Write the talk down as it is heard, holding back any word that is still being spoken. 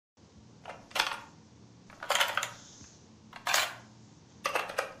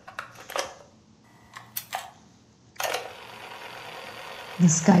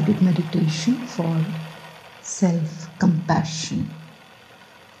This guided meditation for self-compassion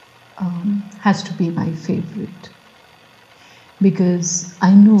has to be my favorite, because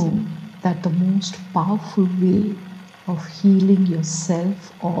I know that the most powerful way of healing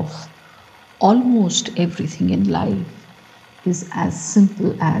yourself of almost everything in life is as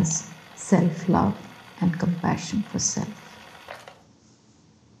simple as self-love and compassion for self.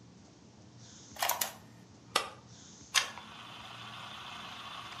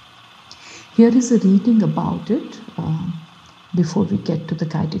 Here is a reading about it before we get to the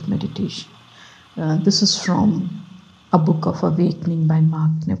guided meditation. This is from A Book of Awakening by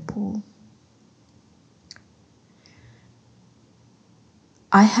Mark Nepo.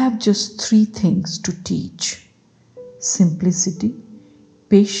 I have just 3 things to teach: simplicity,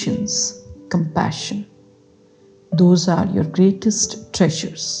 patience, compassion. Those are your greatest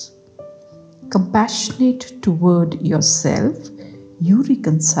treasures. Compassionate toward yourself, you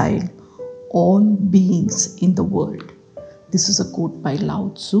reconcile all beings in the world. This is a quote by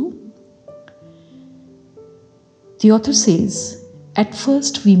Lao Tzu. The author says, at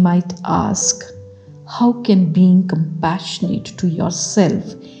first we might ask, how can being compassionate to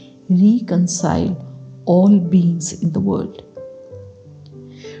yourself reconcile all beings in the world?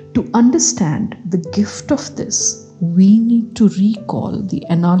 To understand the gift of this, we need to recall the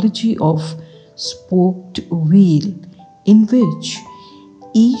analogy of spoked wheel, in which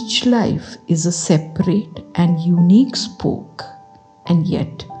each life is a separate and unique spoke, and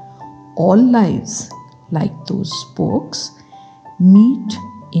yet all lives, like those spokes, meet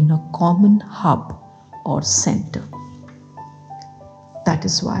in a common hub or center. That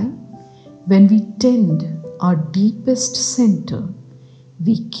is why when we tend our deepest center,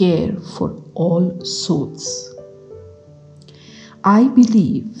 we care for all souls. I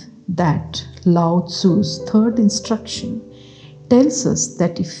believe that Lao Tzu's 3rd instruction tells us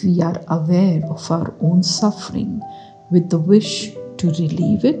that if we are aware of our own suffering with the wish to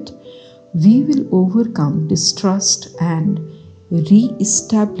relieve it, we will overcome distrust and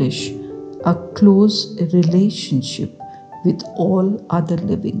re-establish a close relationship with all other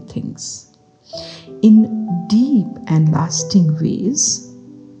living things. In deep and lasting ways,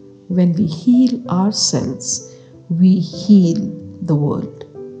 when we heal ourselves, we heal the world.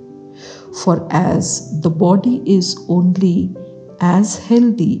 For as the body is only as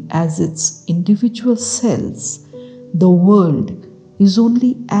healthy as its individual cells, the world is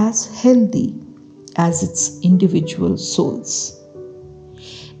only as healthy as its individual souls.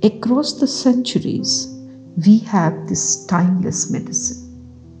 Across the centuries, we have this timeless medicine.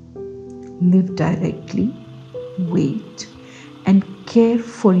 Live directly, wait, and care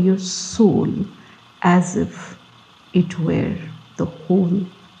for your soul as if it were the whole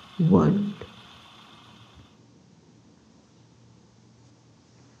world.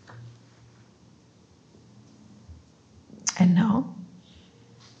 And now,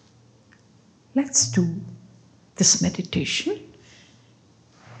 let's do this meditation.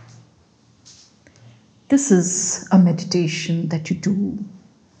 This is a meditation that you do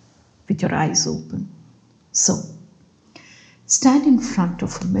with your eyes open. So, stand in front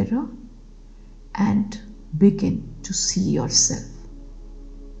of a mirror and begin to see yourself.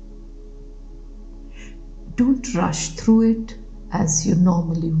 Don't rush through it as you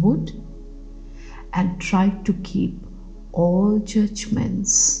normally would, and try to keep all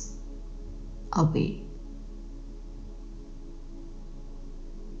judgments away.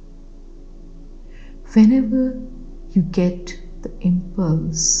 Whenever you get the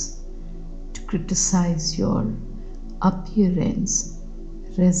impulse to criticize your appearance,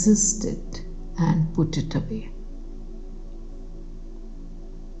 resist it and put it away.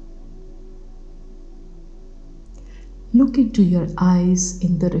 Look into your eyes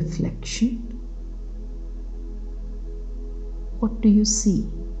in the reflection. What do you see?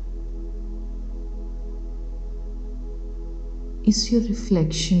 Is your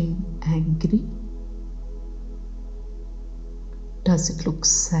reflection angry? Does it look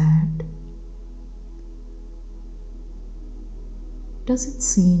sad? Does it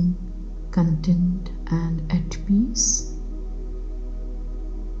seem content and at peace?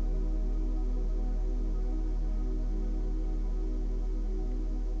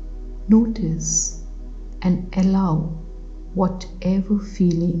 Notice and allow whatever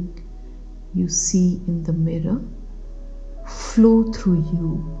feeling you see in the mirror flow through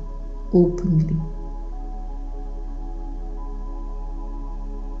you openly.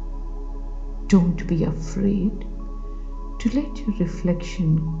 Don't be afraid to let your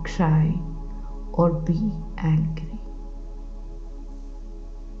reflection cry or be angry.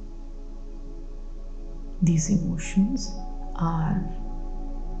 These emotions are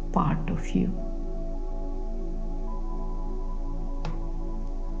part of you.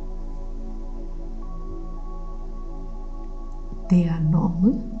 They are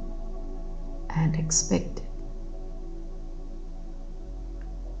normal and expected.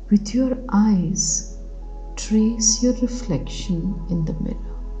 With your eyes, trace your reflection in the mirror.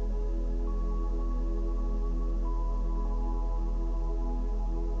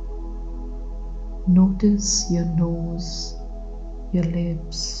 Notice your nose, your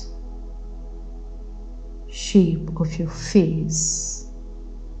lips, shape of your face,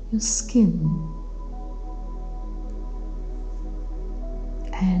 your skin,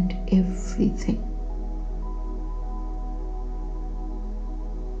 and everything.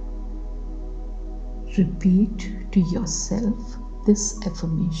 Repeat to yourself this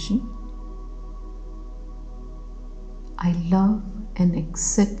affirmation: I love and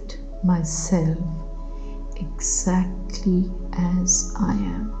accept myself exactly as I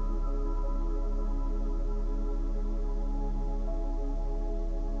am.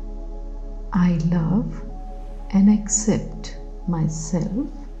 I love and accept myself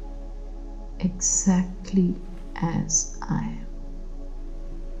exactly as I am.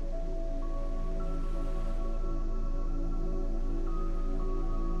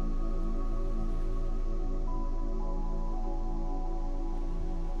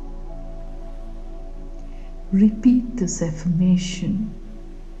 Repeat this affirmation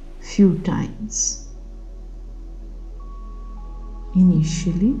few times.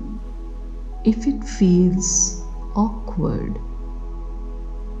 Initially, if it feels awkward,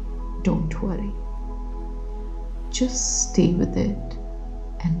 don't worry. Just stay with it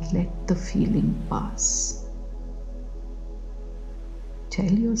and let the feeling pass.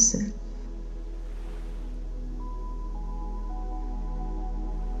 Tell yourself,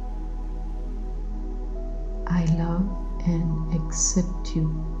 I love and accept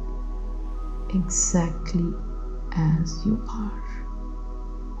you exactly as you are.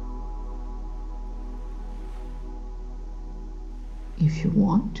 If you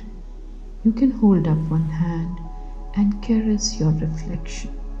want, you can hold up one hand and caress your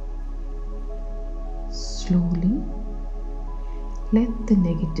reflection. Slowly, let the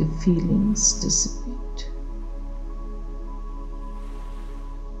negative feelings dissipate.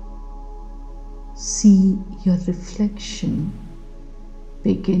 See your reflection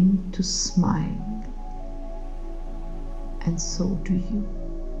begin to smile, and so do you.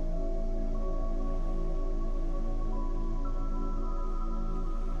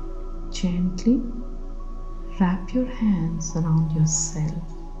 Gently wrap your hands around yourself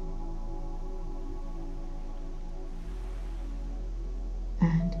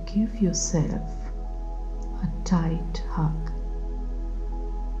and give yourself a tight hug.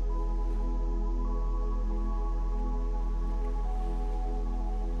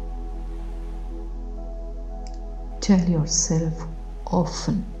 Tell yourself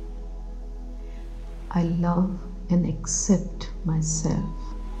often, I love and accept myself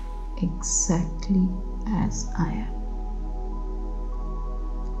exactly as I am.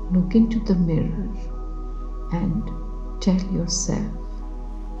 Look into the mirror and tell yourself,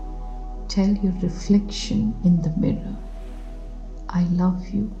 tell your reflection in the mirror, I love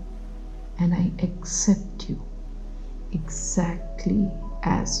you and I accept you exactly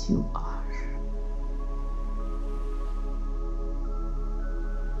as you are.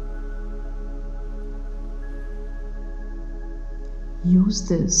 Use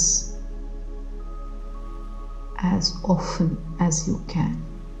this as often as you can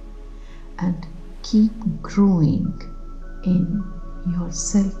and keep growing in your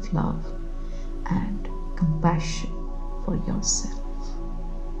self-love and compassion for yourself.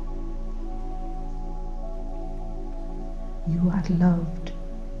 You are loved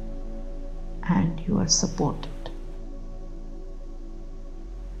and you are supported.